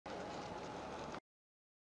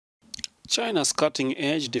China's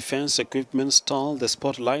cutting-edge defense equipment stole the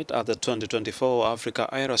spotlight at the 2024 Africa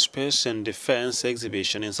Aerospace and Defense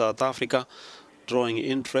Exhibition in South Africa, drawing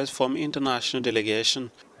interest from international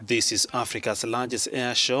delegation. This is Africa's largest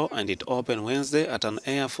air show, and it opened Wednesday at an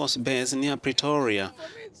Air Force base near Pretoria.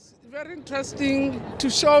 For me, it's very interesting to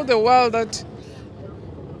show the world that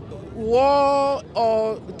war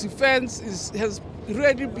or defense has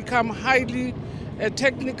really become highly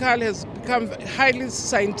technical, has become highly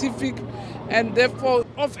scientific, and therefore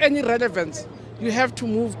of any relevance you have to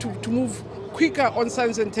move quicker on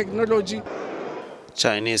science and technology.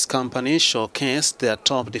 Chinese companies showcased their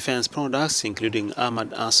top defense products, including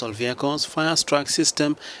armored assault vehicles, fire strike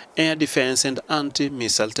system, air defense and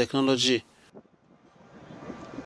anti-missile technology.